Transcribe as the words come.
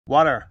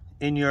water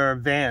in your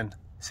van,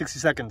 60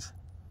 seconds.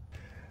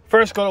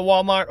 First, go to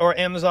Walmart or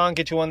Amazon,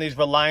 get you one of these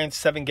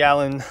Reliance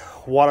 7-gallon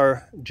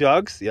water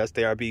jugs. Yes,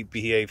 they are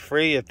BPA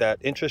free if that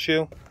interests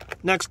you.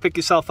 Next, pick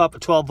yourself up a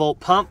 12-volt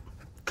pump,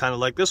 kind of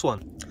like this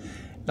one.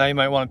 Now you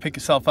might want to pick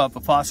yourself up a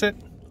faucet,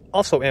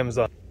 also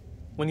Amazon.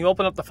 When you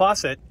open up the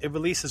faucet, it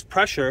releases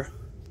pressure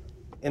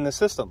in the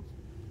system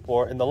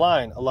or in the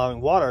line,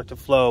 allowing water to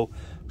flow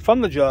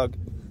from the jug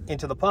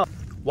into the pump.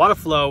 Water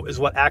flow is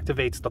what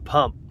activates the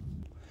pump.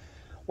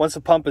 Once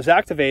the pump is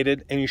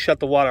activated and you shut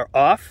the water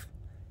off,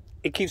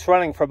 it keeps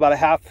running for about a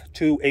half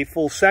to a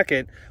full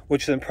second,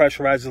 which then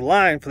pressurizes the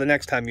line for the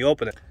next time you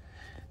open it.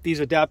 These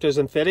adapters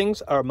and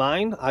fittings are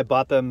mine. I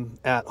bought them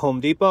at Home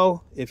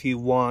Depot. If you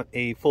want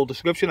a full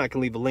description, I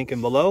can leave a link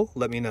in below.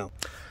 Let me know.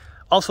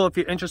 Also, if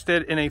you're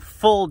interested in a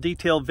full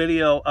detailed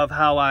video of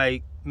how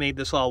I made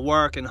this all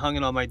work and hung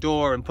it on my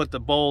door and put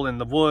the bowl in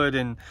the wood,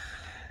 and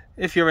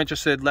if you're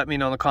interested, let me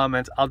know in the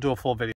comments. I'll do a full video.